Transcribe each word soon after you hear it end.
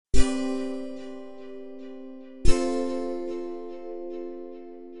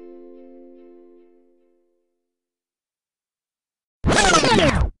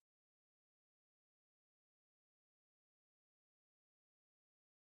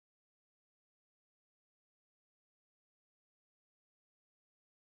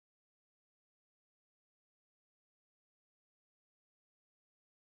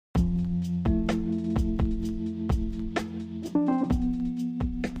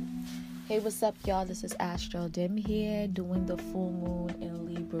Hey, what's up, y'all? This is Astro Dim here, doing the full moon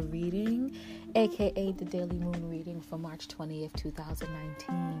in Libra reading, aka the daily moon reading for March 20th,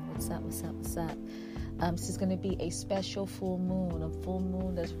 2019. What's up? This is going to be a special full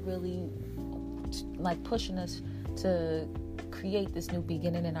moon that's really like pushing us to create this new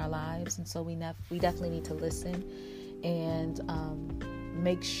beginning in our lives. And so we definitely need to listen and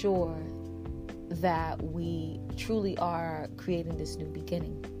make sure that we truly are creating this new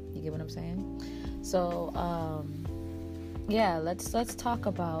beginning. You get what I'm saying? So, let's talk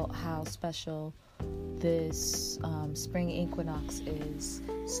about how special this spring equinox is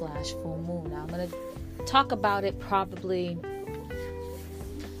 / full moon. Now, I'm going to talk about it probably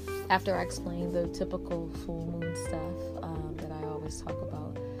after I explain the typical full moon stuff that I always talk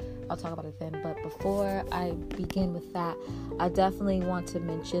about. I'll talk about it then. But before I begin with that, I definitely want to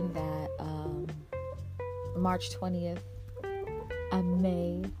mention that March 20th, I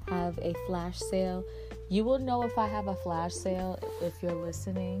may have a flash sale. You will know if I have a flash sale if you're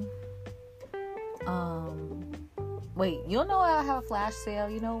listening. You'll know I have a flash sale.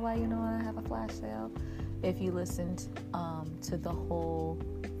 You know why you know I have a flash sale? If you listened to the whole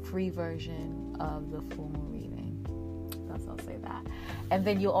free version of the full moon reading. I'll say that. And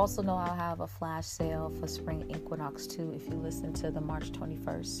then you'll also know I'll have a flash sale for spring equinox too. If you listen to the March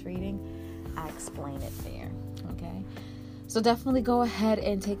 21st reading, I explain it there. Okay? So definitely go ahead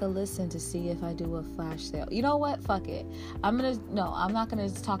and take a listen to see if I do a flash sale. You know what? Fuck it. I'm not going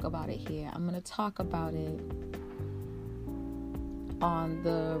to talk about it here. I'm going to talk about it on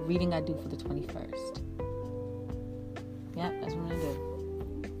the reading I do for the 21st. Yeah, that's what I'm going to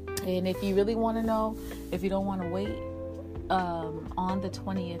do. And if you really want to know, if you don't want to wait, on the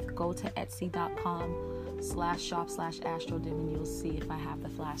 20th, go to etsy.com/shop/astrodim and you'll see if I have the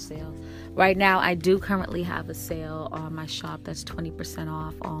flash sale. Right now, I do currently have a sale on my shop that's 20%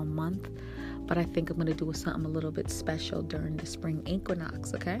 off all month, but I think I'm going to do something a little bit special during the spring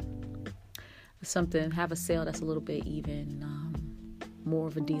equinox, okay? Have a sale that's a little bit even more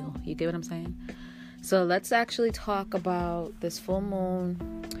of a deal. You get what I'm saying? So let's actually talk about this full moon,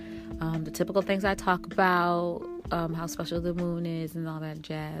 the typical things I talk about, how special the moon is and all that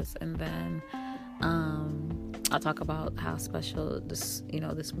jazz, and then I'll talk about how special this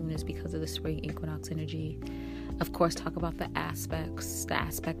moon is because of the spring equinox energy. Of course, talk about the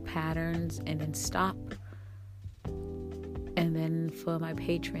aspect patterns, and then stop. And then for my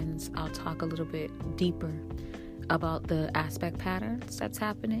patrons, I'll talk a little bit deeper about the aspect patterns that's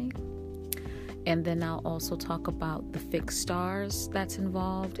happening. And then I'll also talk about the fixed stars that's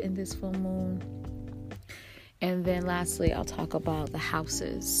involved in this full moon. And then lastly, I'll talk about the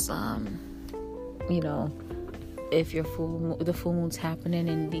houses. If the full moon's happening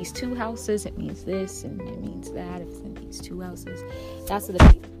in these two houses, it means this and it means that. If it's in these two houses, that's what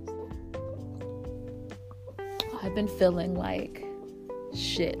it means. I've been feeling like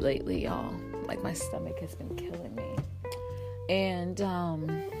shit lately, y'all. Like my stomach has been killing me. And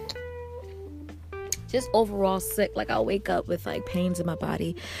just overall sick. Like I'll wake up with like pains in my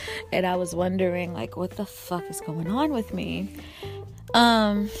body, and I was wondering like what the fuck is going on with me.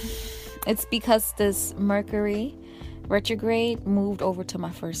 It's because this Mercury retrograde moved over to my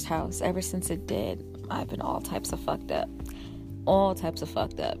first house. Ever since it did, I've been all types of fucked up,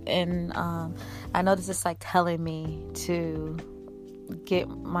 and I know this is like telling me to get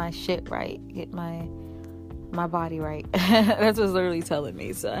my shit right, get my body right. That's what's literally telling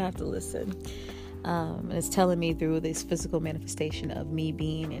me, so I have to listen. And it's telling me through this physical manifestation of me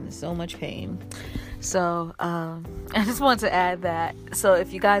being in so much pain. So I just want to add that. So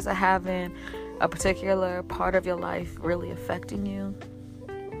if you guys are having a particular part of your life really affecting you,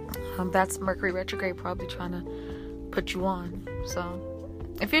 that's Mercury retrograde probably trying to put you on. So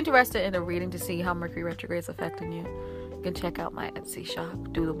if you're interested in a reading to see how Mercury retrograde is affecting you, you can check out my Etsy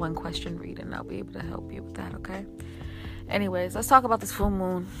shop, do the 1 question reading, and I'll be able to help you with that, okay? Anyways, let's talk about this full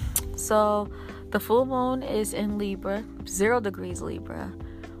moon. So the full moon is in Libra, 0 degrees Libra,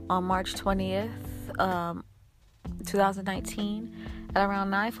 on March 20th, 2019, at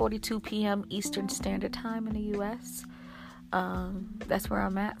around 9:42 p.m. Eastern Standard Time in the U.S. That's where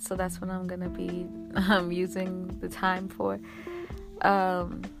I'm at, so that's what I'm going to be using the time for. But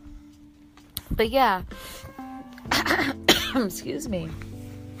yeah, excuse me.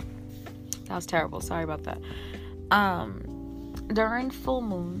 That was terrible. Sorry about that. During full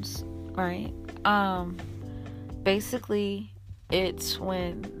moons, right? Basically, it's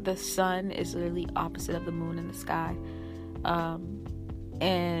when the sun is literally opposite of the moon in the sky.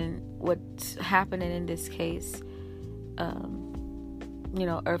 And what's happening in this case,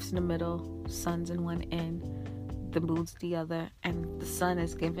 Earth's in the middle, sun's in one end. the moon's the other, and the sun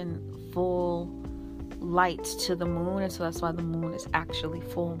is given full light to the moon, and so that's why the moon is actually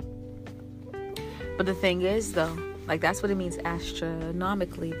full. But the thing is, though, like, that's what it means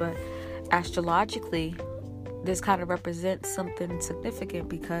astronomically, but astrologically, this kind of represents something significant,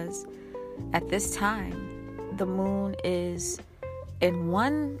 because at this time, the moon is in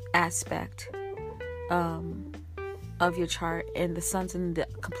one aspect of your chart, and the sun's in the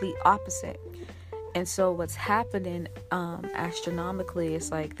complete opposite. And so what's happening astronomically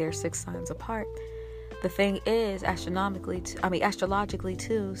is like they're 6 signs apart. The thing is, astrologically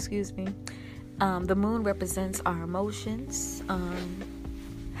too, the moon represents our emotions,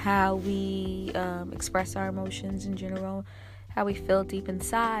 how we express our emotions in general, how we feel deep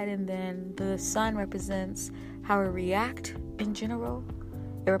inside, and then the sun represents how we react in general.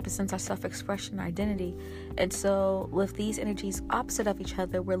 It represents our self-expression, identity. And so with these energies opposite of each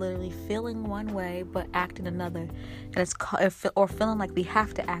other, we're literally feeling one way but acting another, and or feeling like we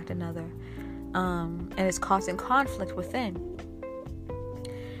have to act another, and it's causing conflict within.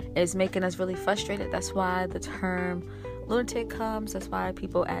 It's making us really frustrated. That's why the term lunatic comes. That's why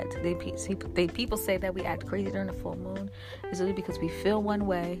people say that we act crazy during the full moon. It's really because we feel one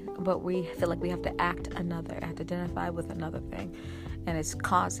way, but we feel like we have to act another, have to identify with another thing, and it's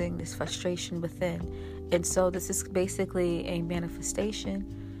causing this frustration within. And so this is basically a manifestation,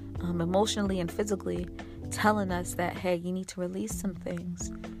 emotionally and physically, telling us that, hey, you need to release some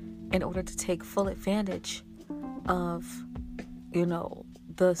things in order to take full advantage of,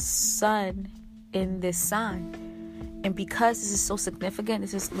 the sun in this sign. And because this is so significant,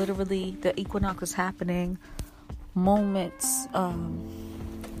 this is literally, the equinox is happening moments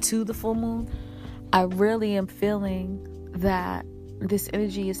to the full moon. I really am feeling that this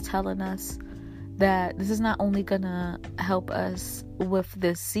energy is telling us that this is not only gonna help us with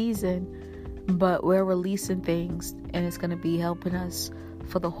this season, but we're releasing things, and it's gonna be helping us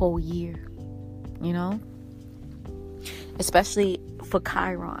for the whole year, especially for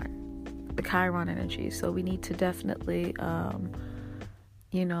the Chiron energy. So we need to definitely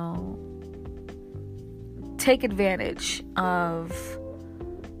take advantage of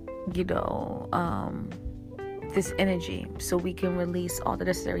this energy, so we can release all the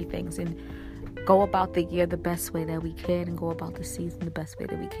necessary things and go about the year the best way that we can, and go about the season the best way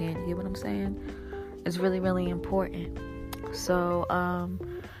that we can. You get what I'm saying? It's really, really important. So I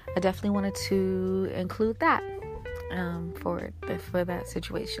definitely wanted to include that for that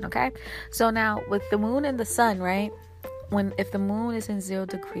situation. Okay, so now with the moon and the sun, right? If the moon is in 0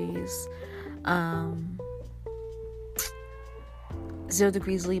 degrees, 0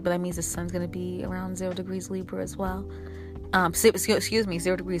 degrees Libra, that means the sun's going to be around 0 degrees Libra as well. 0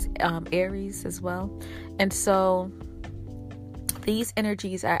 degrees Aries as well. And so these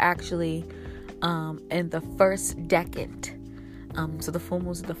energies are actually in the first decade. So the full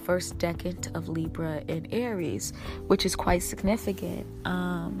moon is the first decade of Libra in Aries, which is quite significant.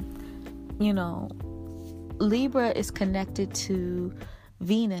 Libra is connected to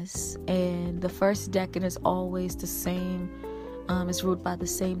Venus, and the first decade is always the same. It's ruled by the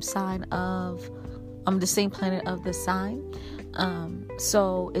same sign of the same planet of the sign.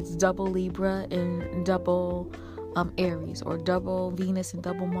 So it's double Libra and double Aries, or double Venus and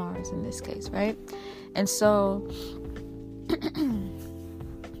double Mars in this case, right? And so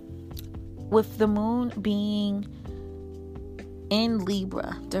with the moon being in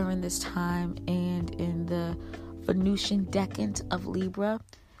Libra during this time, and in the Venusian decade of Libra,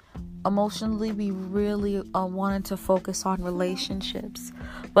 emotionally we really are wanting to focus on relationships,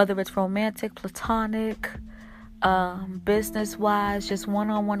 whether it's romantic, platonic, business-wise, just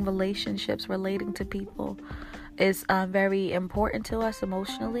one-on-one relationships relating to people is very important to us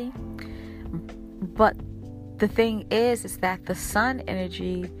emotionally. But the thing is that the sun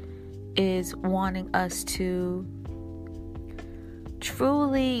energy is wanting us to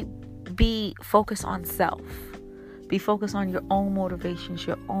truly be focused on self. Be focused on your own motivations,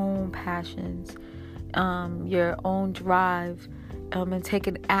 your own passions, your own drive, and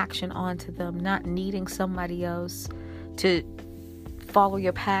taking action onto them, not needing somebody else to follow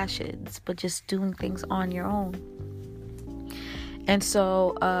your passions, but just doing things on your own. And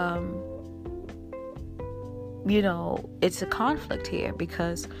so, it's a conflict here,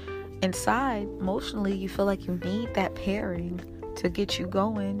 because inside, emotionally, you feel like you need that pairing to get you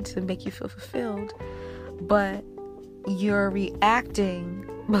going, to make you feel fulfilled. But you're reacting,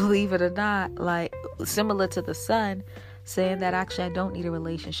 believe it or not, like similar to the sun, saying that actually I don't need a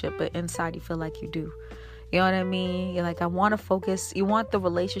relationship, but inside you feel like you do. You know what I mean? You're like, I want to focus. You want the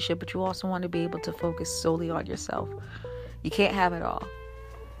relationship, but you also want to be able to focus solely on yourself. You can't have it all.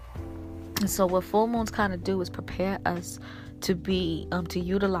 And so what full moons kind of do is prepare us to be to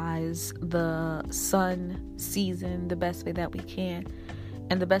utilize the sun season the best way that we can.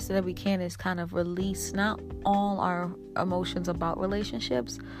 And the best way that we can is kind of release not all our emotions about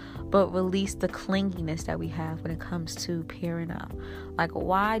relationships, but release the clinginess that we have when it comes to pairing up. Like,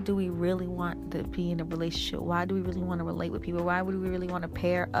 why do we really want to be in a relationship? Why do we really want to relate with people? Why would we really want to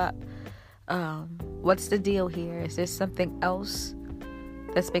pair up? What's the deal here? Is there something else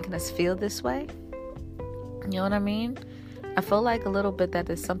that's making us feel this way? You know what I mean? I feel like a little bit that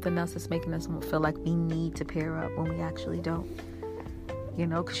there's something else that's making us feel like we need to pair up when we actually don't. You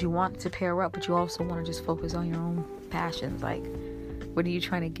know, because you want to pair up, but you also want to just focus on your own passions. Like, what are you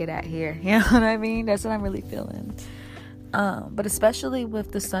trying to get at here? You know what I mean? That's what I'm really feeling. But especially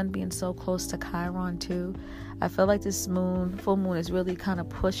with the sun being so close to Chiron too, I feel like this full moon is really kind of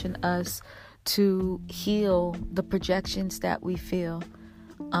pushing us to heal the projections that we feel,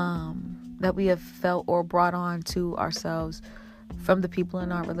 that we have felt or brought on to ourselves from the people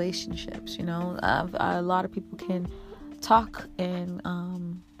in our relationships. You know, a lot of people can talk and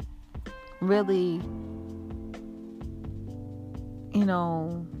really, you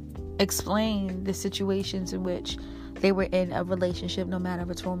know, explain the situations in which they were in a relationship, no matter if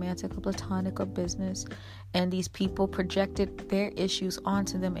it's romantic or platonic or business, and these people projected their issues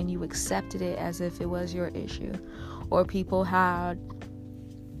onto them and you accepted it as if it was your issue. Or people had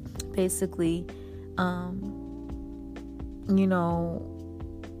basically you know,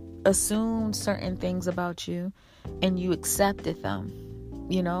 assumed certain things about you and you accepted them,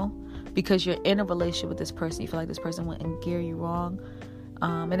 you know, because you're in a relationship with this person. You feel like this person went and gear you wrong,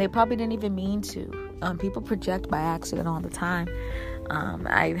 and they probably didn't even mean to. People project by accident all the time.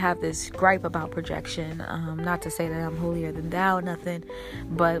 I have this gripe about projection, not to say that I'm holier than thou or nothing,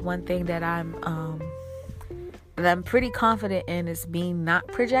 but one thing that I'm pretty confident in is being not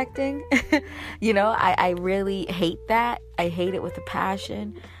projecting. You know, I really hate that. I hate it with a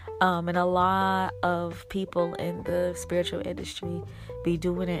passion. And a lot of people in the spiritual industry be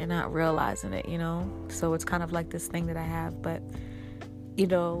doing it and not realizing it, you know. So it's kind of like this thing that I have. But, you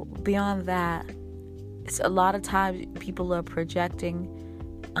know, beyond that, it's a lot of times people are projecting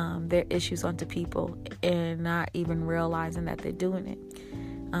their issues onto people and not even realizing that they're doing it.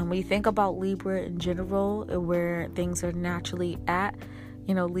 When you think about Libra in general, where things are naturally at,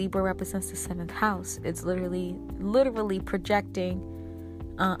 you know, Libra represents the 7th house. It's literally projecting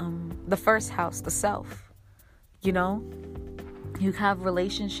the first house, the self. You know, you have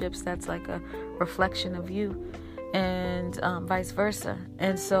relationships that's like a reflection of you, and vice versa.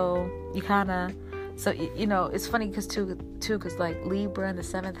 And so you kind of, you know, it's funny because like Libra in the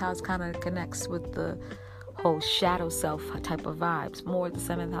 7th house kind of connects with the whole shadow self type of vibes, more the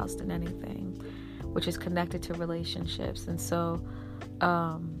 7th house than anything, which is connected to relationships. And so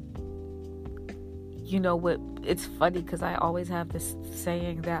you know what, it's funny because I always have this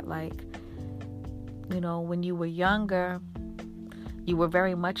saying that, like, you know, when you were younger, you were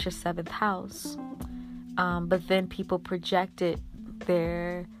very much your 7th house, but then people projected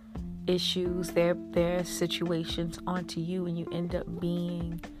their issues, their situations onto you, and you end up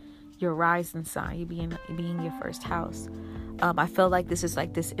being your rising sign, you being your first house. I feel like this is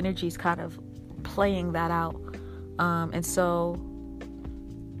like this energy is kind of playing that out, and so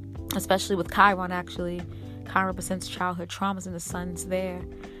especially with Chiron, actually, Chiron represents childhood traumas and the sun's there.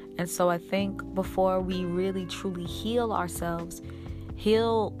 And so I think before we really truly heal ourselves,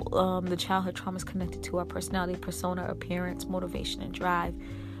 the childhood traumas connected to our personality, persona, appearance, motivation, and drive,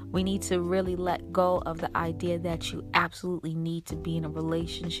 we need to really let go of the idea that you absolutely need to be in a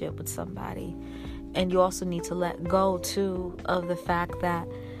relationship with somebody. And you also need to let go, too, of the fact that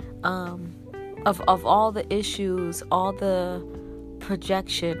of all the issues, all the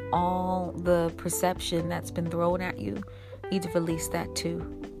projection, all the perception that's been thrown at you, you need to release that, too,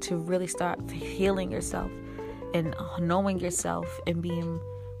 to really start healing yourself and knowing yourself and being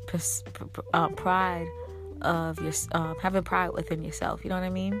pride of your having pride within yourself. You know what I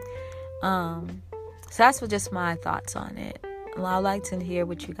mean? So that's just my thoughts on it. Well, I'd like to hear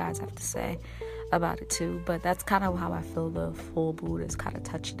what you guys have to say about it too, but that's kind of how I feel the full moon is kind of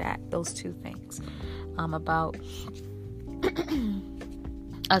touching at those two things, about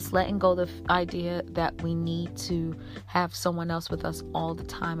us letting go of the idea that we need to have someone else with us all the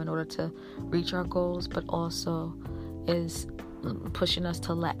time in order to reach our goals, but also is pushing us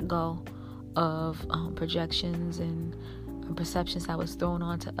to let go of projections and perceptions that was thrown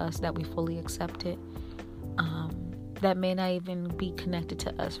onto us that we fully accepted, that may not even be connected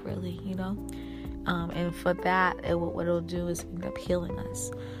to us really, you know. And for that, what it'll do is end up healing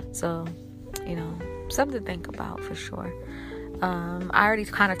us. So, you know, something to think about for sure. I already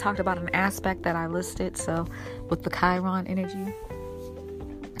kind of talked about an aspect that I listed, so with the Chiron energy.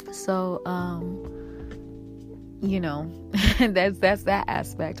 So, that's that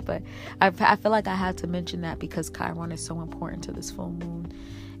aspect. But I feel like I had to mention that because Chiron is so important to this full moon.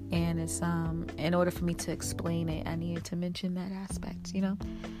 And it's, in order for me to explain it, I needed to mention that aspect,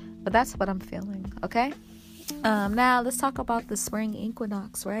 But that's what I'm feeling, okay? Now, let's talk about the spring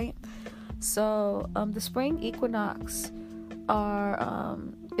equinox, right? So, the spring equinox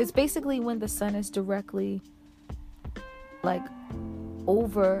is basically when the sun is directly,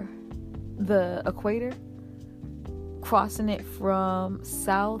 over the equator, crossing it from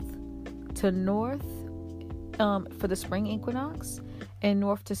south to north for the spring equinox, and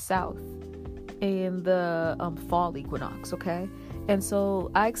north to south in the fall equinox, okay? And so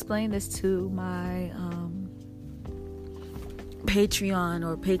I explained this to my Patreon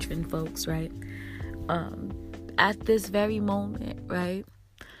or patron folks, right? At this very moment, right?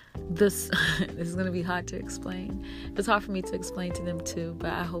 This is going to be hard to explain. It's hard for me to explain to them too,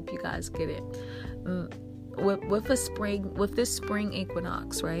 but I hope you guys get it. With this spring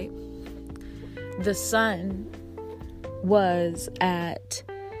equinox, right? The sun was at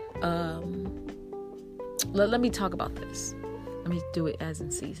let me talk about this. Let me do it as in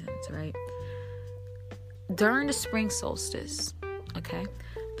seasons, right? During the spring solstice, okay,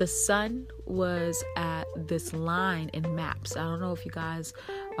 the sun was at this line in maps. I don't know if you guys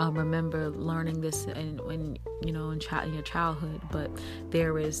remember learning this in your childhood, but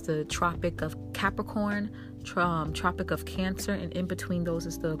there is the Tropic of Capricorn, Tropic of Cancer, and in between those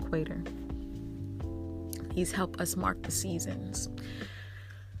is the equator. These help us mark the seasons.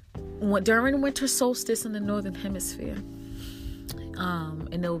 During winter solstice in the northern hemisphere,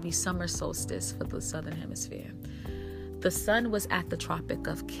 and there will be summer solstice for the southern hemisphere, the sun was at the Tropic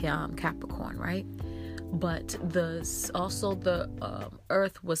of Capricorn, right? But the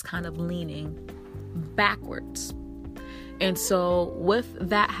earth was kind of leaning backwards. And so with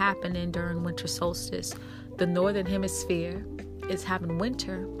that happening during winter solstice, the northern hemisphere is having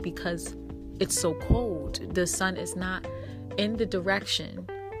winter because it's so cold. The sun is not in the direction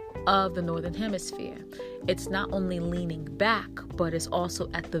of the northern hemisphere. It's not only leaning back, but it's also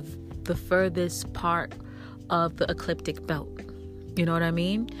at the furthest part of the ecliptic belt. You know what I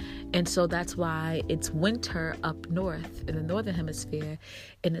mean? And so that's why it's winter up north in the northern hemisphere.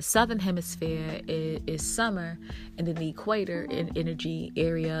 In the southern hemisphere is summer, and in the equator in energy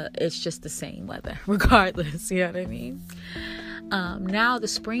area, it's just the same weather regardless. You know what I mean? Now the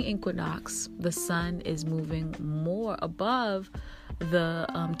spring equinox, the sun is moving more above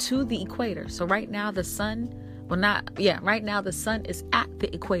to the equator. So right now the sun is at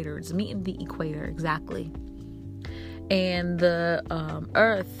the equator. It's meeting the equator exactly. And the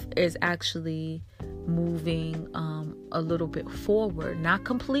earth is actually moving a little bit forward, not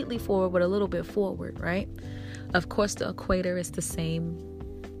completely forward, but a little bit forward, right? Of course, the equator is the same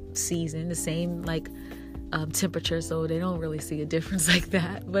season, the same temperature, so they don't really see a difference like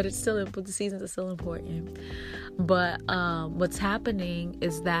that. But the seasons are still important. But what's happening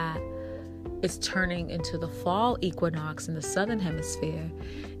is that it's turning into the fall equinox in the southern hemisphere,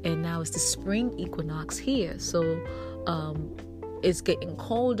 and now it's the spring equinox here. So it's getting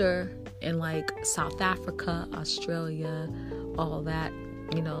colder in South Africa, Australia, all that,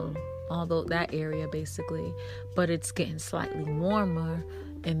 although that area basically, but it's getting slightly warmer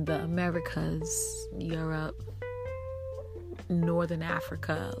in the Americas, Europe, Northern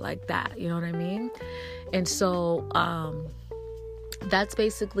Africa, like that, you know what I mean? And so that's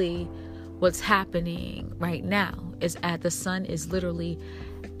basically what's happening right now, is the sun is literally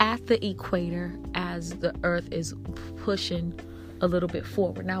at the equator as the earth is pushing a little bit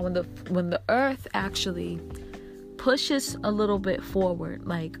forward. Now when the earth actually pushes a little bit forward,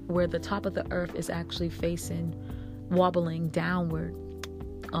 where the top of the earth is actually wobbling downward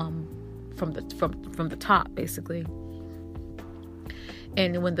from the top basically,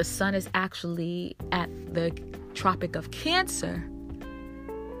 and when the sun is actually at the Tropic of Cancer,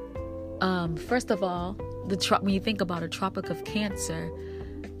 first of all, when you think about a Tropic of Cancer,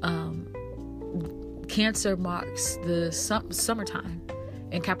 Cancer marks the summertime,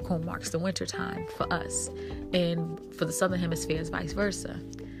 and Capricorn marks the wintertime for us, and for the southern hemisphere is vice versa.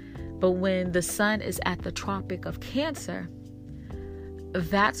 But when the sun is at the Tropic of Cancer,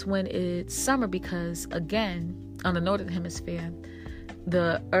 that's when it's summer, because again, on the northern hemisphere,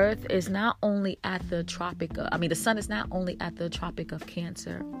 the earth is not only at the the sun is not only at the Tropic of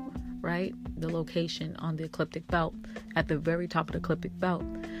Cancer, right? The location on the ecliptic belt, at the very top of the ecliptic belt,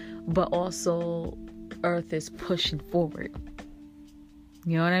 but also earth is pushing forward.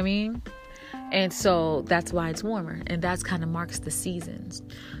 You know what I mean? And so that's why it's warmer, and that's kind of marks the seasons.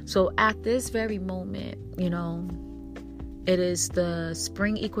 So at this very moment, it is the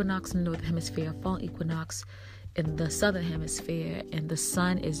spring equinox in the northern hemisphere, fall equinox in the southern hemisphere, and the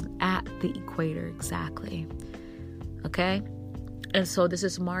sun is at the equator exactly. Okay? And so this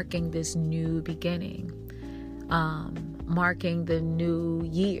is marking this new beginning, marking the new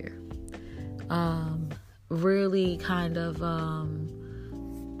year, really kind of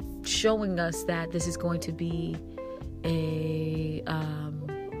showing us that this is going to be a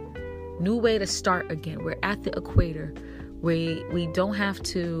new way to start again. We're at the equator. We don't have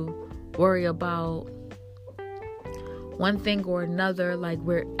to worry about one thing or another. Like,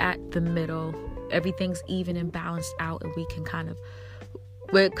 we're at the middle. Everything's even and balanced out, and we can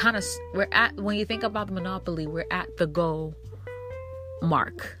we're at, when you think about the Monopoly, we're at the goal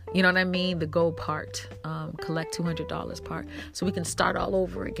mark. You know what I mean? The goal part, collect $200 part. So we can start all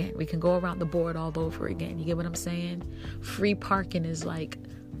over again. We can go around the board all over again. You get what I'm saying? Free parking is like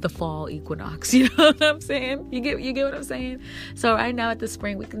the fall equinox. You know what I'm saying? You get what I'm saying? So right now at the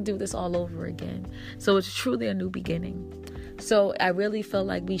spring, we can do this all over again. So it's truly a new beginning. So I really feel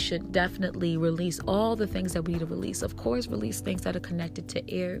like we should definitely release all the things that we need to release. Of course, release things that are connected to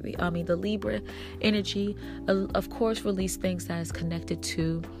the Libra energy. Of course, release things that is connected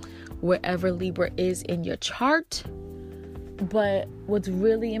to wherever Libra is in your chart. But what's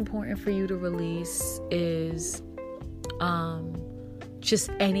really important for you to release is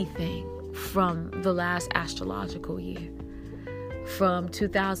just anything from the last astrological year, from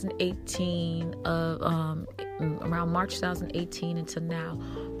 2018, around March 2018 until now.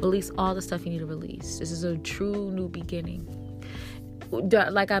 Release all the stuff you need to release. This is a true new beginning.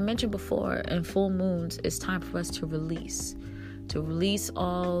 Like I mentioned before, in full moons, it's time for us to release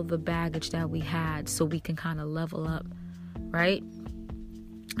all the baggage that we had, so we can kind of level up, right?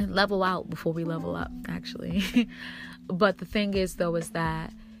 And level out before we level up, actually. But the thing is, though, is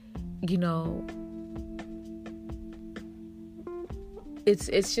that,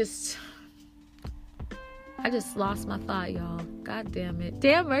 it's just, I just lost my thought, y'all. God damn it.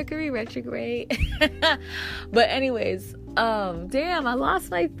 Damn Mercury retrograde. But anyways, damn, I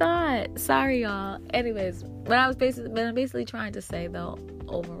lost my thought. Sorry, y'all. Anyways, what I'm basically trying to say, though,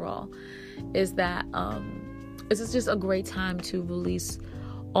 overall, is that this is just a great time to release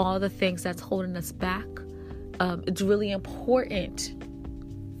all the things that's holding us back. It's really important.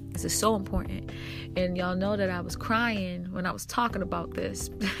 This is so important. And y'all know that I was crying when I was talking about this.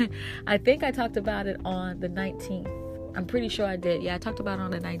 I think I talked about it on the 19th. I'm pretty sure I did. Yeah, I talked about it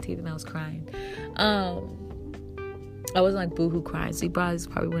on the 19th and I was crying. I wasn't like boohoo crying. So you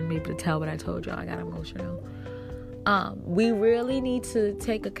probably wouldn't be able to tell, but I told y'all I got emotional. We really need to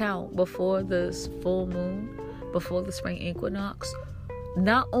take account before this full moon, before the spring equinox,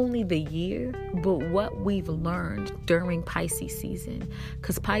 not only the year, but what we've learned during Pisces season.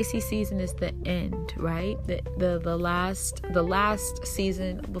 Because Pisces season is the end, right? The last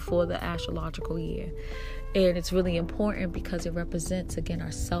season before the astrological year. And it's really important because it represents, again,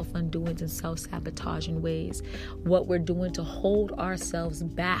 our self-undoings and self-sabotaging ways. What we're doing to hold ourselves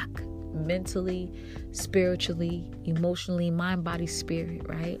back mentally, spiritually, emotionally, mind, body, spirit,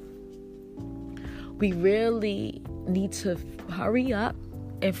 right? We really need to hurry up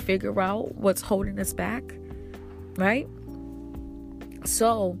and figure out what's holding us back, right?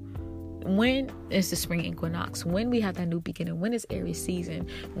 So when is the spring equinox? When we have that new beginning? When is Aries season?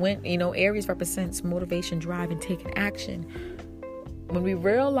 When, Aries represents motivation, drive, and taking action. When we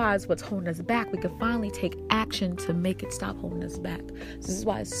realize what's holding us back, we can finally take action to make it stop holding us back. This is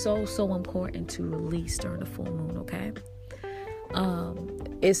why it's so important to release during the full moon, okay?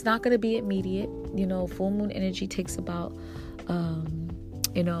 It's not going to be immediate. Full moon energy takes about, a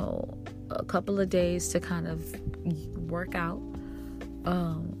couple of days to kind of work out.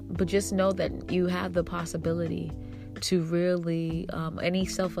 But just know that you have the possibility to really, any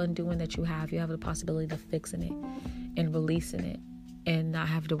self-undoing that you have the possibility of fixing it and releasing it and not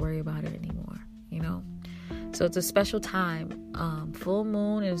have to worry about it anymore, So it's a special time. Full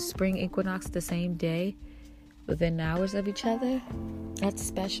moon and spring equinox the same day, within hours of each other. That's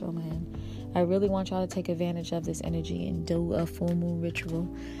special, man. I really want y'all to take advantage of this energy and do a full moon ritual.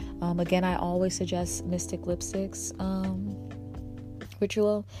 Again, I always suggest Mystic Lipstick's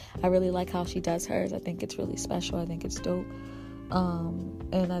ritual. I really like how she does hers. I think it's really special. I think it's dope.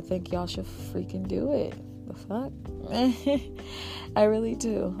 And I think y'all should freaking do it. The fuck? I really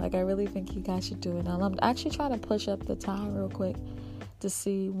do. I really think you guys should do it. I'm actually trying to push up the time real quick to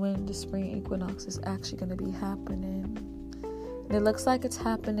see when the spring equinox is actually going to be happening. And it looks like it's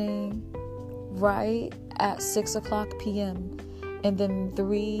happening right at 6:00 p.m. and then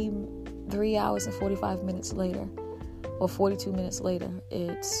 3 hours and 45 minutes later, or 42 minutes later,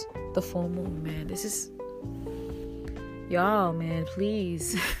 it's the full moon, man. This is, y'all, man,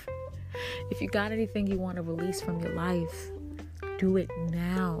 please. If you got anything you want to release from your life, do it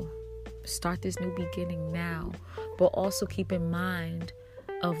now. Start this new beginning now. But also keep in mind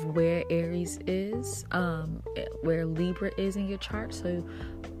of where Aries is, where Libra is in your chart. So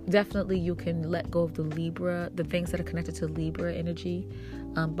definitely you can let go of the Libra, the things that are connected to Libra energy.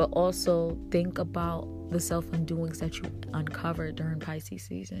 But also think about the self-undoings that you uncovered during Pisces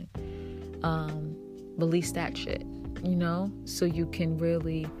season. Release that shit, so you can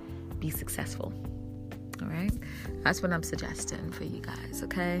really be successful. All right, that's what I'm suggesting for you guys.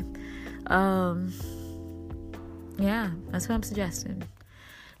 Okay, that's what I'm suggesting.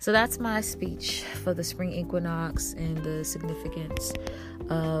 So that's my speech for the spring equinox and the significance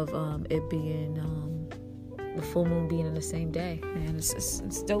of it being the full moon being in the same day. Man,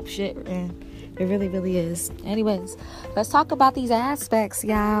 it's dope shit, man. It really, really is. Anyways, let's talk about these aspects,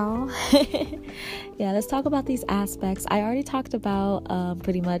 y'all. Yeah, let's talk about these aspects. I already talked about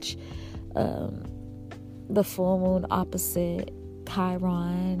pretty much the full moon opposite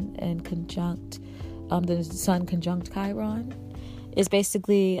Chiron and conjunct the sun conjunct Chiron. Is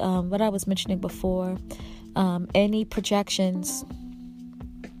basically what I was mentioning before. Any projections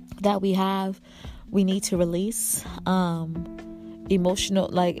that we have, we need to release.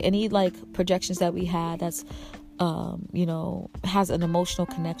 Emotional, any projections that we had that's has an emotional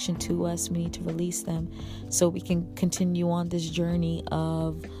connection to us, we need to release them so we can continue on this journey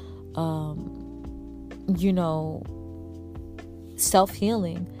of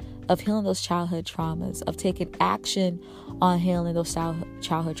self-healing, of healing those childhood traumas, of taking action on healing those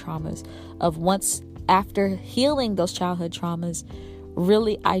childhood traumas, of once after healing those childhood traumas,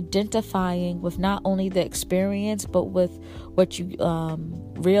 really identifying with not only the experience, but with what you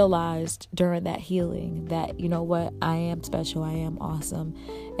realized during that healing, that, I am special, I am awesome,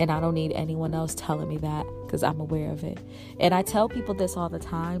 and I don't need anyone else telling me that, because I'm aware of it. And I tell people this all the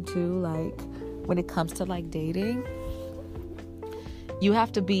time too, when it comes to dating, you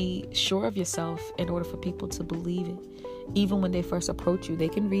have to be sure of yourself in order for people to believe it. Even when they first approach you, they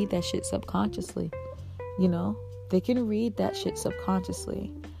can read that shit subconsciously. They can read that shit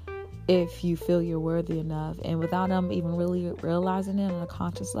subconsciously if you feel you're worthy enough. And without them even really realizing it on a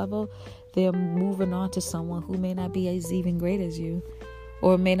conscious level, they're moving on to someone who may not be as even great as you,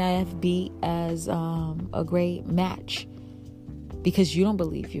 or may not be as a great match because you don't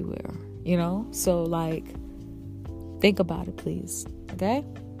believe you were, So think about it, please. Okay.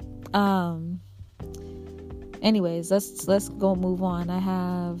 Anyways, let's go move on. I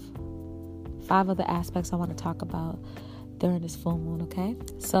have 5 other aspects I want to talk about during this full moon. Okay.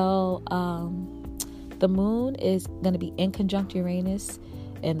 So the moon is going to be in conjunct Uranus,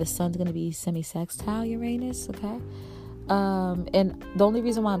 and the sun's going to be semi-sextile Uranus. Okay. And the only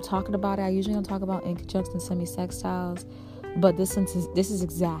reason why I'm talking about it, I usually don't talk about in conjuncts and semi-sextiles, but this is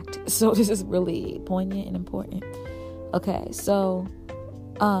exact. So this is really poignant and important. Okay, so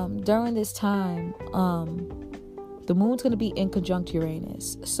during this time, the moon's going to be in conjunct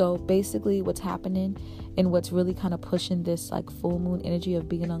Uranus. So basically what's happening and what's really kind of pushing this full moon energy of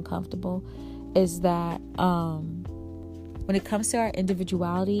being uncomfortable is that when it comes to our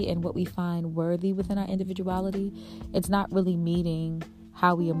individuality and what we find worthy within our individuality, it's not really meeting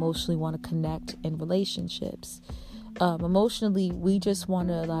how we emotionally want to connect in relationships. Emotionally, we just want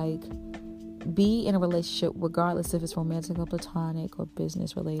to be in a relationship regardless if it's romantic or platonic or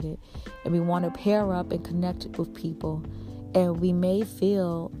business related, and we want to pair up and connect with people, and we may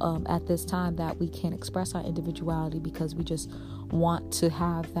feel at this time that we can't express our individuality because we just want to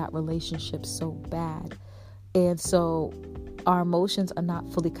have that relationship so bad, and so our emotions are not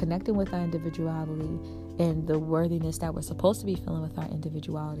fully connecting with our individuality and the worthiness that we're supposed to be feeling with our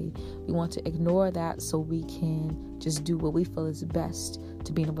individuality. We want to ignore that so we can just do what we feel is best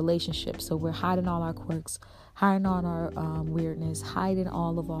to be in a relationship. So we're hiding all our quirks, hiding all our weirdness, hiding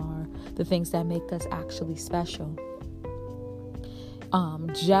all of the things that make us actually special,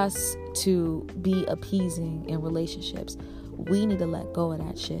 just to be appeasing in relationships. We need to let go of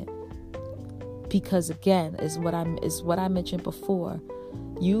that shit, because again, is what I mentioned before.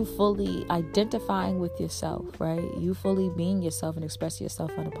 You fully identifying with yourself, right? You fully being yourself and expressing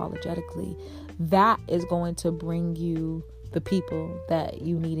yourself unapologetically. That is going to bring you the people that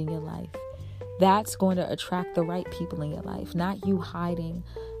you need in your life. That's going to attract the right people in your life, not you hiding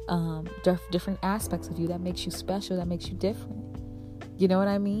different aspects of you that makes you special, that makes you different. You know what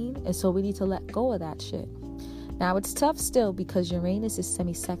I mean? And so we need to let go of that shit. Now, it's tough still because Uranus is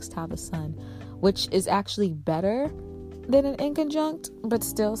semi-sextile the sun, which is actually better than an inconjunct, but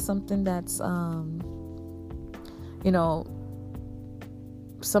still something that's,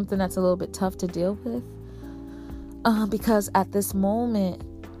 something that's a little bit tough to deal with. Because at this moment,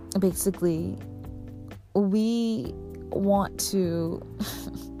 basically, we want to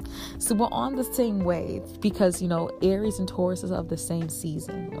so we're on the same wave because Aries and Taurus is of the same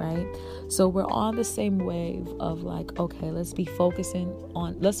season, right? So we're on the same wave of like, okay, let's focus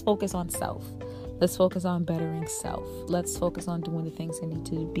on self, let's focus on bettering self, let's focus on doing the things that need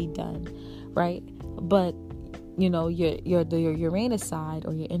to be done, right? But your Uranus side,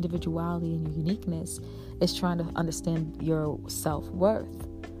 or your individuality and your uniqueness, is trying to understand your self-worth,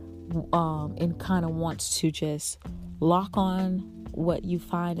 and kind of wants to just lock on what you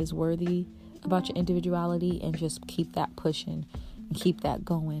find is worthy about your individuality and just keep that pushing and keep that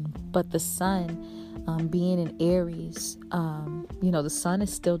going. But the sun, being in Aries, the sun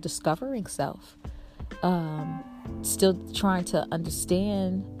is still discovering self, still trying to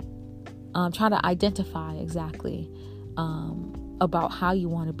understand, trying to identify exactly about how you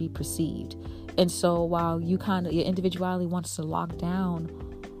want to be perceived. And so while your individuality wants to lock down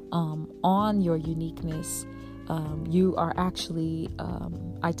on your uniqueness, you are actually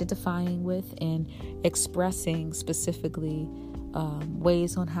identifying with and expressing specifically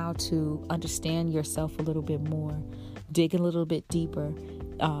ways on how to understand yourself a little bit more, dig a little bit deeper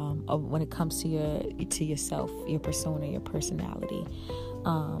when it comes to yourself, your persona, your personality.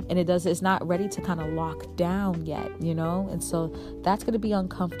 And it's not ready to kind of lock down yet, and so that's going to be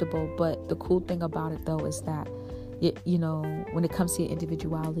uncomfortable. But the cool thing about it, though, is that when it comes to your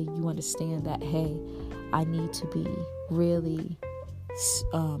individuality, you understand that, hey, I need to be really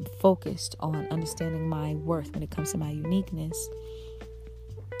focused on understanding my worth when it comes to my uniqueness.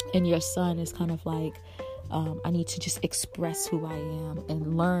 And your sun is kind of like, I need to just express who I am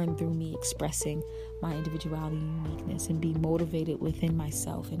and learn through me expressing my individuality and uniqueness, and be motivated within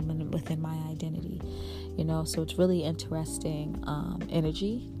myself and within my identity, so it's really interesting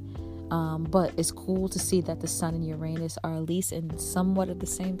energy. But it's cool to see that the sun and Uranus are at least in somewhat of the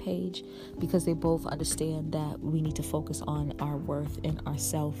same page, because they both understand that we need to focus on our worth and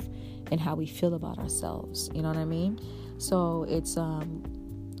ourself and how we feel about ourselves. You know what I mean? So it's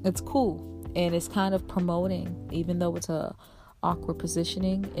cool. And it's kind of promoting, even though it's a awkward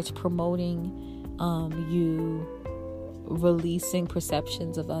positioning, it's promoting you releasing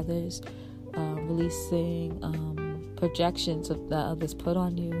perceptions of others, releasing projections that others put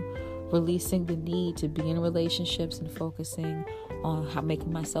on you, releasing the need to be in relationships and focusing on how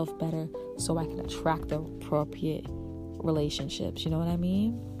making myself better so I can attract the appropriate relationships. You know what I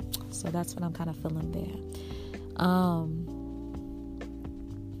mean? So that's what I'm kind of feeling there.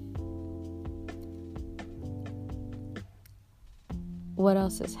 What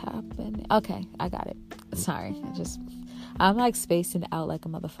else has happened? Okay, I got it. Sorry, I'm like spacing out like a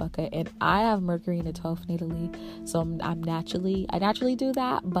motherfucker, and I have Mercury in the 12th natally, so I naturally do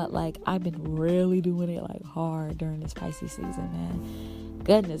that, but like I've been really doing it like hard during this Pisces season, man.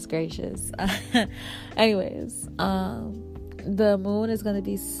 Goodness gracious. Anyways, the moon is going to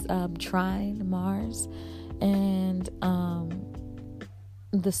be trine Mars, and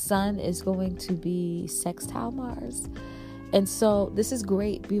the sun is going to be sextile Mars. And so this is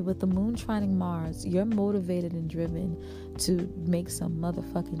great. With the moon trining Mars, you're motivated and driven to make some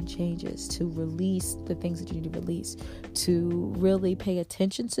motherfucking changes, to release the things that you need to release, to really pay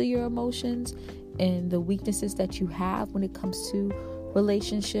attention to your emotions and the weaknesses that you have when it comes to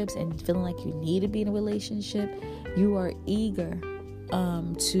relationships and feeling like you need to be in a relationship. You are eager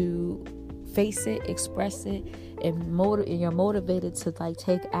to face it, express it, and you're motivated to like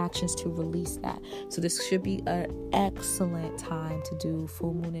take actions to release that. So this should be an excellent time to do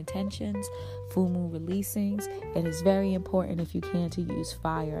full moon intentions, full moon releasings, and it's very important if you can to use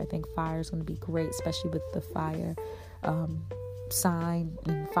fire. I think fire is going to be great, especially with the fire sign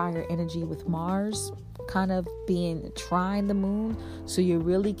and fire energy with Mars kind of being trine the moon, so you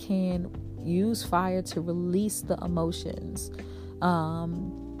really can use fire to release the emotions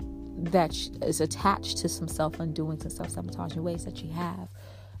that is attached to some self-undoings and self-sabotaging ways that you have.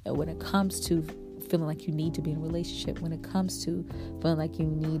 And when it comes to feeling like you need to be in a relationship, when it comes to feeling like you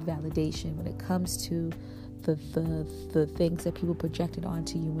need validation, when it comes to the things that people projected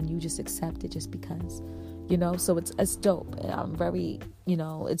onto you when you just accept it just because, so it's dope. I'm very,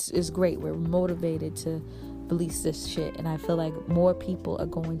 it's great. We're motivated to release this shit, and I feel like more people are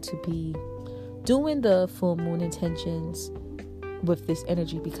going to be doing the full moon intentions with this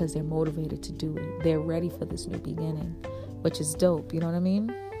energy because they're motivated to do it. They're ready for this new beginning, which is dope. You know what I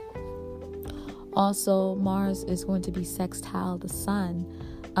mean? Also, Mars is going to be sextile the sun,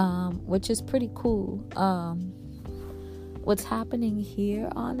 which is pretty cool. what's happening here,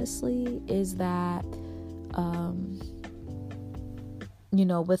 honestly, is that,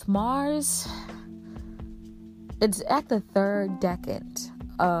 with Mars, it's at the third decade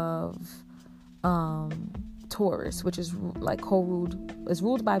of Taurus, which is like co-ruled, is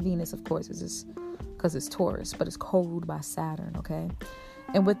ruled by Venus, of course, because it's Taurus, but it's co-ruled by Saturn, okay?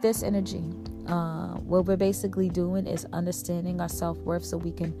 And with this energy, what we're basically doing is understanding our self-worth so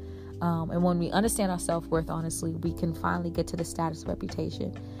we can, and when we understand our self-worth, honestly, we can finally get to the status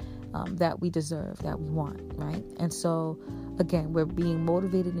reputation that we deserve, that we want, right? And so, again, we're being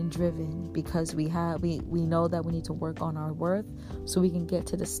motivated and driven because we know that we need to work on our worth so we can get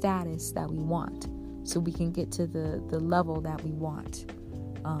to the status that we want, so we can get to the level that we want,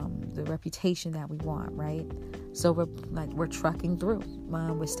 the reputation that we want, right? So we're trucking through.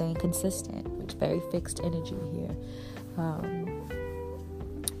 We're staying consistent. It's very fixed energy here.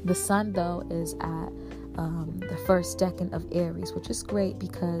 The sun, though, is at the first decan of Aries, which is great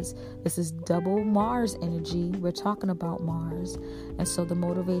because this is double Mars energy. We're talking about Mars, and so the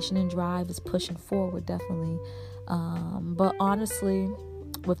motivation and drive is pushing forward, definitely. But honestly,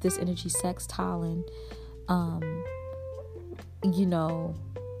 with this energy sextiling,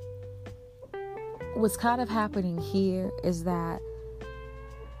 what's kind of happening here is that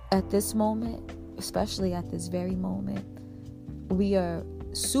at this moment, especially at this very moment, we are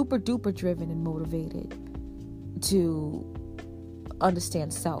super duper driven and motivated to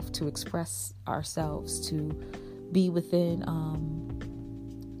understand self, to express ourselves, to be within,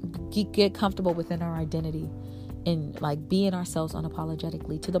 get comfortable within our identity, and like being ourselves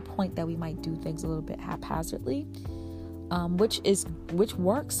unapologetically, to the point that we might do things a little bit haphazardly, which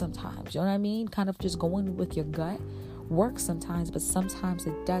works sometimes. You know what I mean? Kind of just going with your gut works sometimes, but sometimes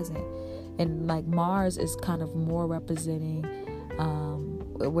it doesn't. And like Mars is kind of more representing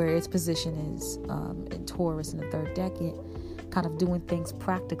where its position is in Taurus in the third decade, kind of doing things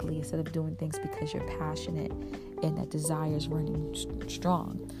practically instead of doing things because you're passionate and that desire is running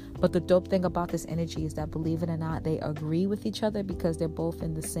strong. But the dope thing about this energy is that, believe it or not, they agree with each other because they're both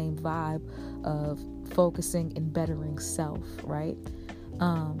in the same vibe of focusing and bettering self, right?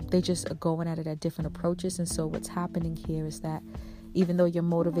 They just are going at it at different approaches. And so what's happening here is that even though your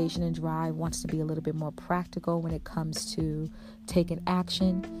motivation and drive wants to be a little bit more practical when it comes to taking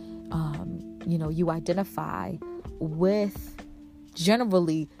action, you identify with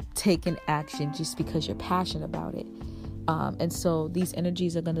generally taking action just because you're passionate about it. And so these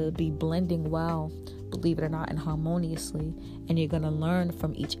energies are going to be blending well, believe it or not, and harmoniously. And you're going to learn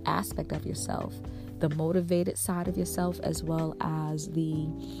from each aspect of yourself, the motivated side of yourself, as well as the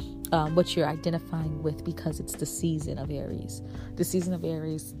what you're identifying with, because it's the season of Aries. The season of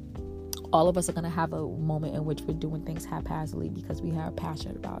Aries, all of us are going to have a moment in which we're doing things haphazardly because we are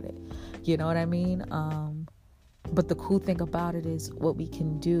passionate about it. You know what I mean? But the cool thing about it is what we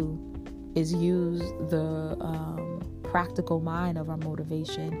can do is use the practical mind of our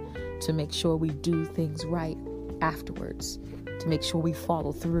motivation to make sure we do things right afterwards, to make sure we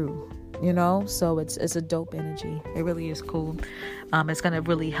follow through. So it's a dope energy. It really is cool. It's going to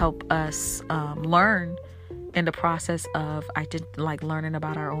really help us learn in the process of learning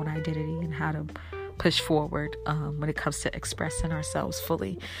about our own identity and how to push forward when it comes to expressing ourselves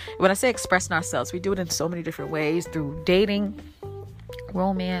fully. When I say expressing ourselves, we do it in so many different ways, through dating,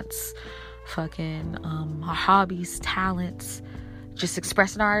 romance, our hobbies, talents, just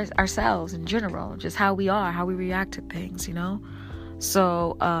expressing ourselves in general, just how we are, how we react to things,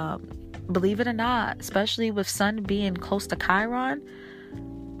 So believe it or not, especially with Sun being close to Chiron,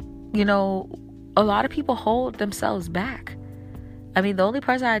 a lot of people hold themselves back. I mean, the only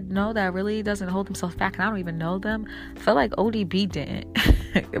person I know that really doesn't hold themselves back, and I don't even know them, I feel like ODB didn't.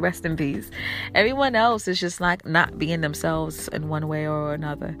 Rest in peace. Everyone else is just like not being themselves in one way or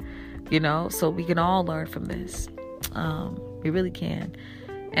another, so we can all learn from this. We really can.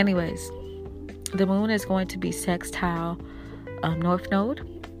 Anyways, the moon is going to be sextile North Node,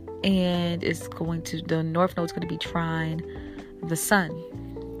 and the North Node is going to be trine the Sun.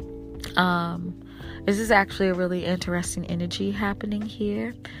 This is actually a really interesting energy happening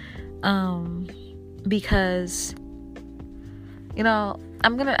here, because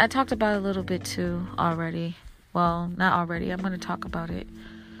I talked about it a little bit too already. Well, not already. I'm going to talk about it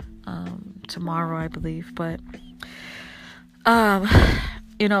tomorrow, I believe. But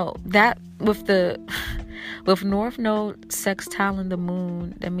that with North Node sextiling the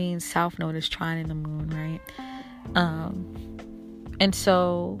moon, that means South Node is trining the moon, right? And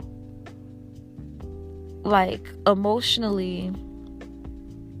so, emotionally,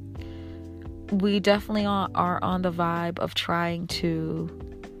 we definitely are on the vibe of trying to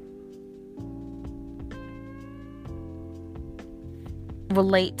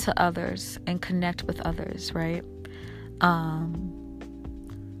relate to others and connect with others, right?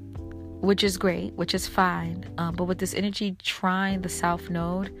 Which is great, which is fine. But with this energy trying the South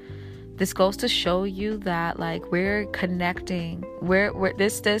Node, this goes to show you that like we're connecting, we're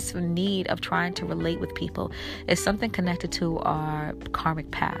this need of trying to relate with people is something connected to our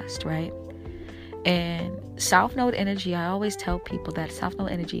karmic past, right? And South Node energy, I always tell people that South Node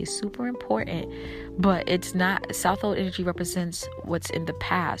energy is super important, but it's not. South Node energy represents what's in the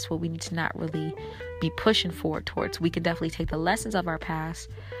past, what we need to not really be pushing forward towards. We can definitely take the lessons of our past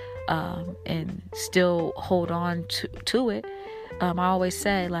and still hold on to it. I always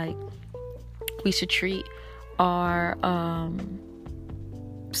say like we should treat our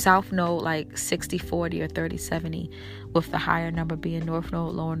South Node like 60-40 or 30-70, with the higher number being North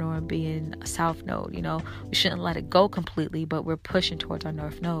Node, lower Node being South Node. You know, we shouldn't let it go completely, but we're pushing towards our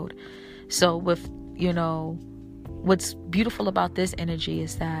North Node. So with, you know, what's beautiful about this energy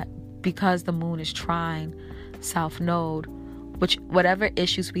is that because the moon is trine South Node, which whatever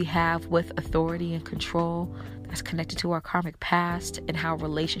issues we have with authority and control that's connected to our karmic past and how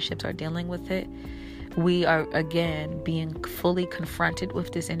relationships are dealing with it, we are again being fully confronted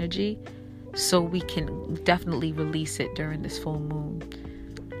with this energy, so we can definitely release it during this full moon.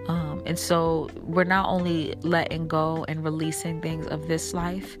 And so we're not only letting go and releasing things of this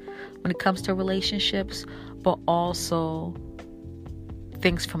life when it comes to relationships, but also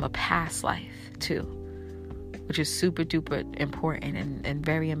things from a past life too, which is super duper important and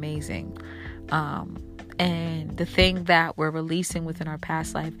very amazing. And the thing that we're releasing within our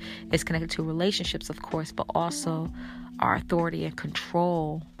past life is connected to relationships, of course, but also our authority and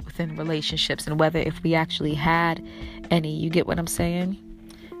control within relationships, and whether if we actually had any. You get what I'm saying?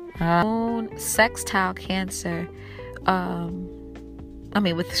 Moon sextile Cancer. The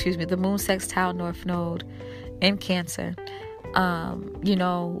moon sextile North Node in Cancer. You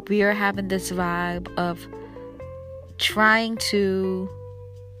know, we are having this vibe of trying to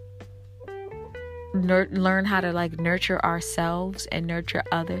learn how to like nurture ourselves and nurture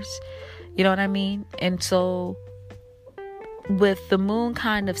others. You know what I mean? And so with the moon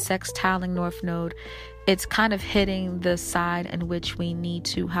kind of sextiling North Node, it's kind of hitting the side in which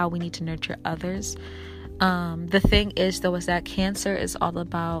how we need to nurture others. The thing is though, is that Cancer is all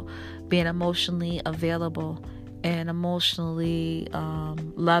about being emotionally available and emotionally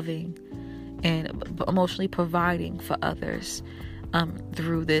loving and emotionally providing for others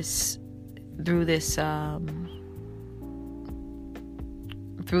through this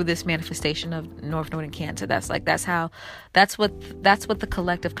manifestation of North Node and Cancer. That's what the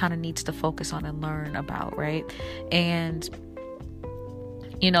collective kind of needs to focus on and learn about, right? And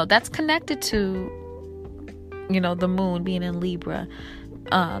you know, that's connected to, you know, the moon being in Libra.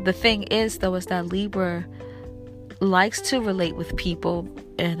 The thing is though, is that Libra likes to relate with people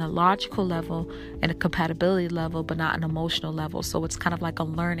in a logical level and a compatibility level, but not an emotional level. So it's kind of like a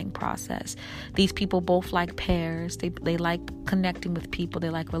learning process. These people both like pairs. They like connecting with people.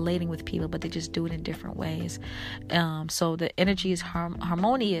 They like relating with people, but they just do it in different ways. So the energy is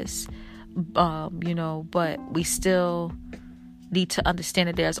harmonious, you know, but we still need to understand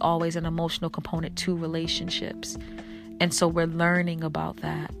that there's always an emotional component to relationships. And so we're learning about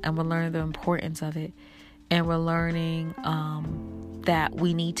that, and we're learning the importance of it. And we're learning that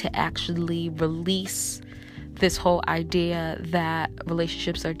we need to actually release this whole idea that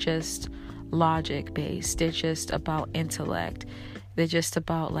relationships are just logic based. They're just about intellect. They're just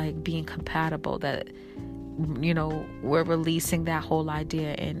about like being compatible. That, you know, we're releasing that whole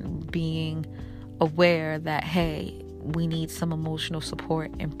idea and being aware that, hey, we need some emotional support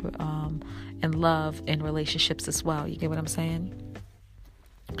and love in relationships as well. You get what I'm saying?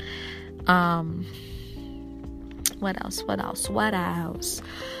 What else?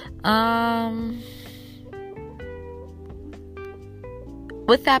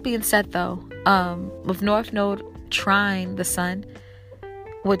 With that being said though, with North Node trine the sun,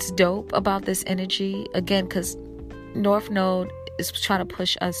 what's dope about this energy, again, because North Node is trying to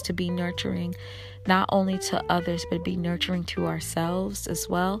push us to be nurturing, not only to others, but be nurturing to ourselves as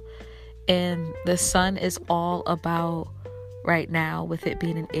well. And the sun is all about, right now, with it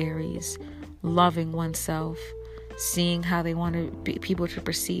being in Aries, loving oneself, seeing how they want people to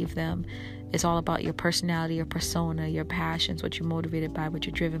perceive them. It's all about your personality, your persona, your passions, what you're motivated by, what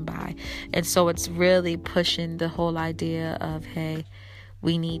you're driven by. And so it's really pushing the whole idea of, hey,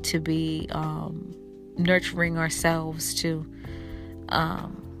 we need to be nurturing ourselves too.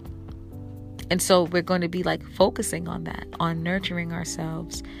 And so we're going to be like focusing on that, on nurturing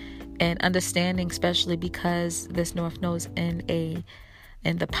ourselves and understanding, especially because this North Node is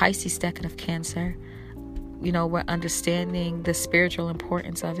in the Pisces decan of Cancer. we're understanding the spiritual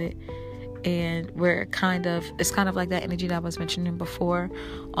importance of it. And it's kind of like that energy that I was mentioning before,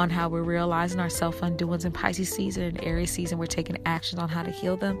 on how we're realizing our self-undoings in Pisces season and Aries season. We're taking actions on how to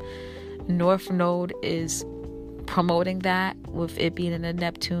heal them. North Node is promoting that, with it being in the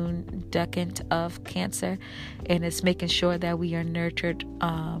Neptune decant of Cancer, and it's making sure that we are nurtured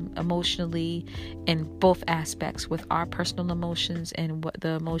emotionally in both aspects, with our personal emotions and what the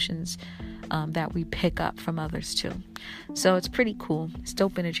emotions that we pick up from others too. So it's pretty cool. It's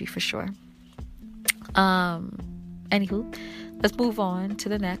dope energy for sure. Anywho, let's move on to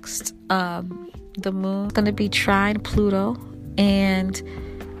the next. The moon's going to be trine Pluto and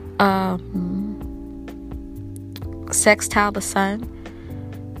sextile the sun.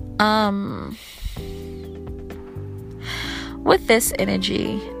 With this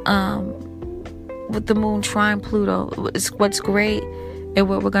energy, with the moon trine Pluto, what's great and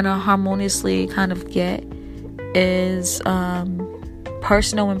what we're going to harmoniously kind of get is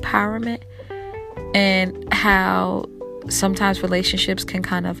personal empowerment, and how sometimes relationships can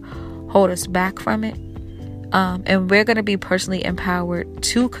kind of hold us back from it. And we're going to be personally empowered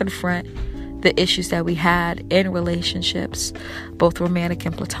to confront the issues that we had in relationships, both romantic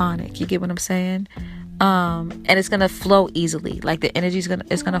and platonic. You get what I'm saying? And it's going to flow easily. Like the energy is going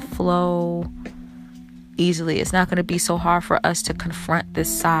to flow easily. It's not going to be so hard for us to confront this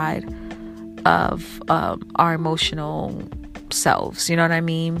side of our emotional selves. You know what I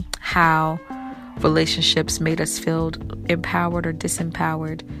mean? How relationships made us feel empowered or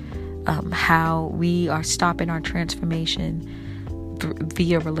disempowered. How we are stopping our transformation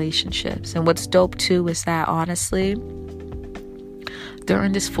via relationships. And what's dope too is that, honestly,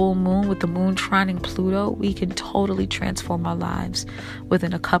 during this full moon with the moon trining Pluto, we can totally transform our lives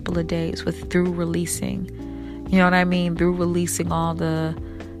within a couple of days through releasing. You know what I mean? Through releasing all the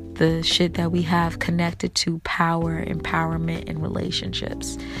shit that we have connected to power, empowerment, and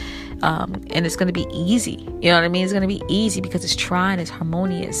relationships. And it's going to be easy. You know what I mean? It's going to be easy because it's trine, it's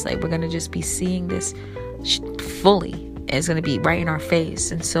harmonious. Like, we're going to just be seeing this fully. And it's going to be right in our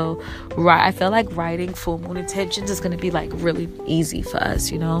face. And so, I feel like writing full moon intentions is going to be like really easy for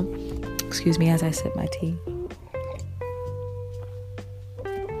us, Excuse me as I sip my tea.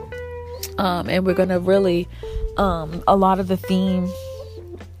 And we're going to really, a lot of the theme,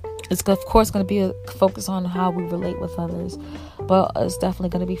 it's of course going to be a focus on how we relate with others, but it's definitely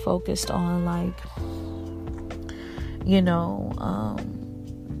going to be focused on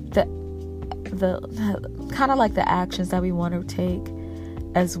the kind of like the actions that we want to take,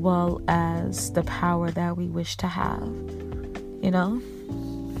 as well as the power that we wish to have.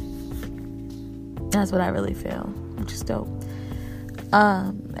 That's what I really feel, which is dope.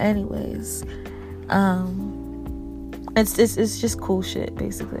 Anyways, it's just cool shit,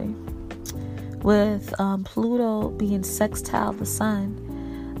 basically. With Pluto being sextile the sun,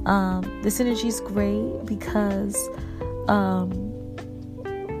 this energy is great because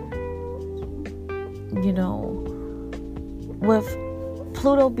with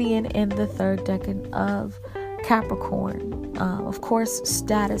Pluto being in the third decan of Capricorn, of course,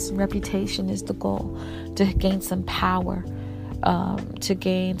 status and reputation is the goal, to gain some power, to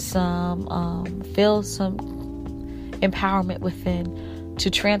gain some, feel some empowerment within, to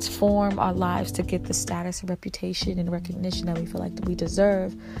transform our lives, to get the status and reputation and recognition that we feel like that we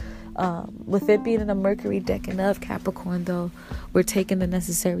deserve. With it being in a Mercury decan of Capricorn, though, we're taking the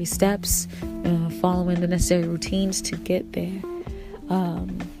necessary steps, following the necessary routines to get there,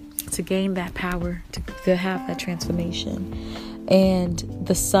 to gain that power, to have that transformation. And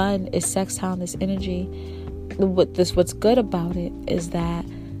the sun is sextile in this energy. What's good about it is that,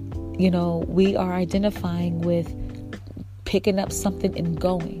 we are identifying with picking up something and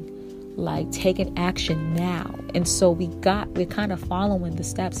going, like taking action now. And so we're kind of following the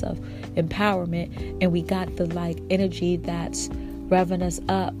steps of empowerment, and we got the energy that's revving us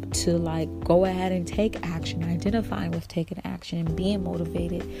up to go ahead and take action, identifying with taking action and being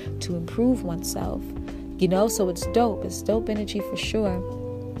motivated to improve oneself. So it's dope energy for sure.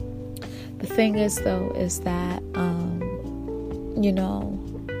 The thing is, though, is that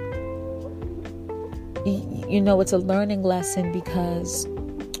it's a learning lesson, because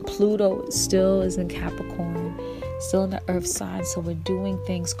Pluto still is in Capricorn, still in the earth sign, so we're doing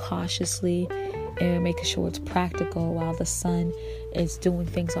things cautiously and making sure it's practical, while the sun is doing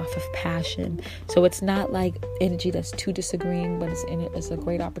things off of passion. So it's not like energy that's too disagreeing, but it's a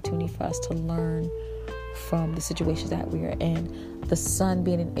great opportunity for us to learn from the situations that we are in. The sun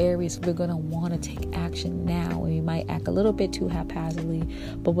being in Aries, we're going to want to take action now, and we might act a little bit too haphazardly,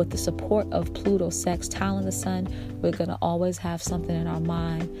 but with the support of Pluto sextiling the sun, we're going to always have something in our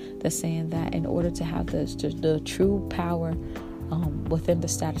mind that's saying that in order to have the true power within the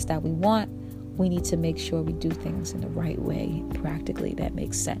status that we want, we need to make sure we do things in the right way, practically, that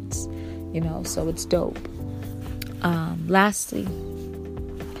makes sense, so it's dope. Lastly,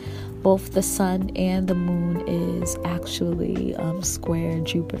 both the sun and the moon is actually square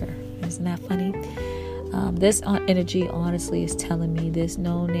Jupiter. Isn't that funny? This energy honestly is telling me there's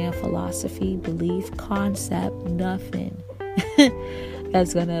no damn philosophy, belief, concept, nothing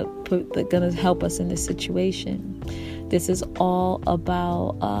that's gonna help us in this situation. This is all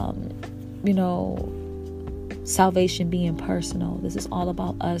about salvation being personal. This is all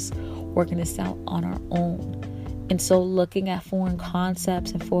about us working this out on our own. And so looking at foreign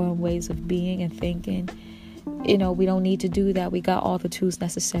concepts and foreign ways of being and thinking, we don't need to do that. We got all the tools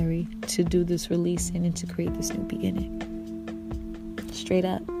necessary to do this releasing and to create this new beginning. Straight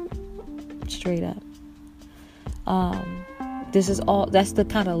up. That's the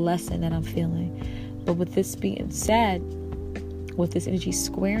kind of lesson that I'm feeling. But with this being said, with this energy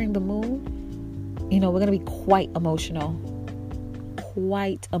squaring the moon, we're going to be quite emotional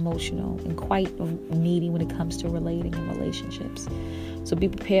and quite needy when it comes to relating in relationships. So be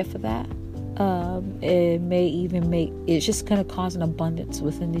prepared for that. It's just going to cause an abundance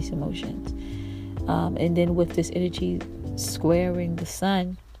within these emotions. And then with this energy squaring the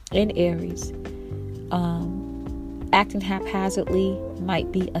sun in Aries, acting haphazardly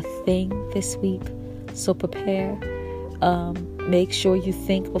might be a thing this week. So prepare. Make sure you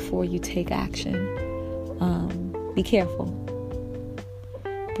think before you take action. Be careful.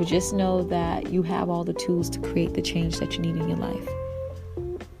 But just know that you have all the tools to create the change that you need in your life.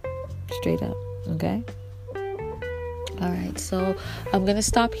 Straight up. Okay? All right. So I'm going to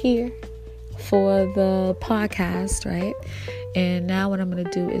stop here for the podcast, right? And now what I'm going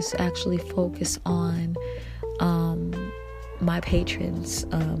to do is actually focus on my patrons.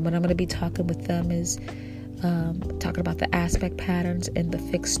 What I'm going to be talking with them is talking about the aspect patterns and the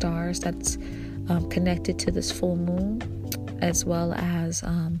fixed stars that's connected to this full moon, as well as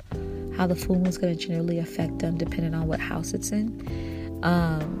how the full moon is going to generally affect them depending on what house it's in.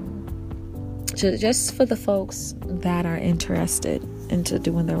 So just for the folks that are interested into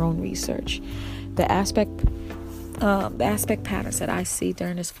doing their own research, the aspect patterns that I see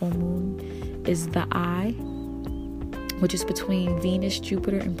during this full moon is the eye, which is between Venus,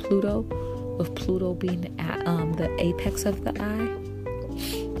 Jupiter, and Pluto, with Pluto being the apex of the eye,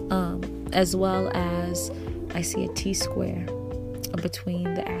 as well as I see a T-square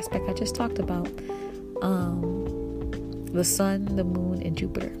between the aspect I just talked about, the sun, the moon, and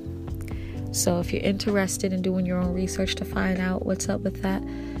Jupiter. So if you're interested in doing your own research to find out what's up with that,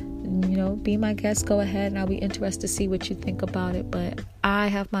 be my guest, go ahead, and I'll be interested to see what you think about it. But I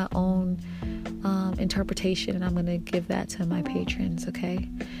have my own interpretation, and I'm going to give that to my patrons, okay?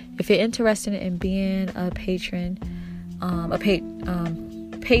 If you're interested in being a patron,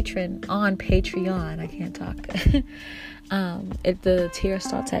 patron on Patreon, I can't talk. The tier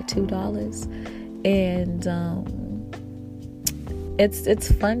starts at $2, and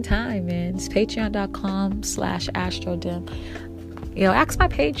it's fun time, man. It's patreon.com/astrodim. Ask my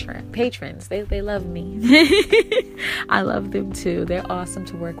patrons. They love me. I love them too. They're awesome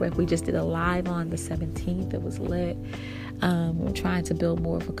to work with. We just did a live on the 17th. It was lit. I'm trying to build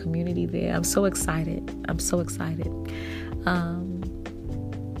more of a community there. I'm so excited.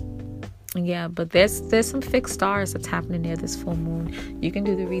 Yeah, but there's some fixed stars that's happening there this full moon. You can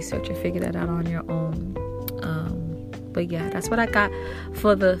do the research and figure that out on your own. But yeah, that's what I got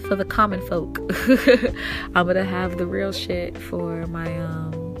for the common folk. I'm gonna have the real shit for my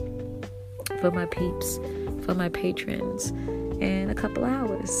peeps, for my patrons, in a couple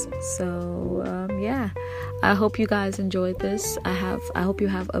hours. So yeah, I hope you guys enjoyed this. I hope you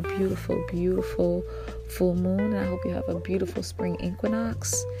have a beautiful, beautiful full moon. I hope you have a beautiful spring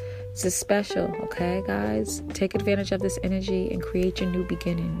equinox. This is special, okay, guys? Take advantage of this energy and create your new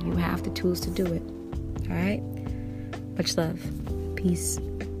beginning. You have the tools to do it. All right? Much love. Peace.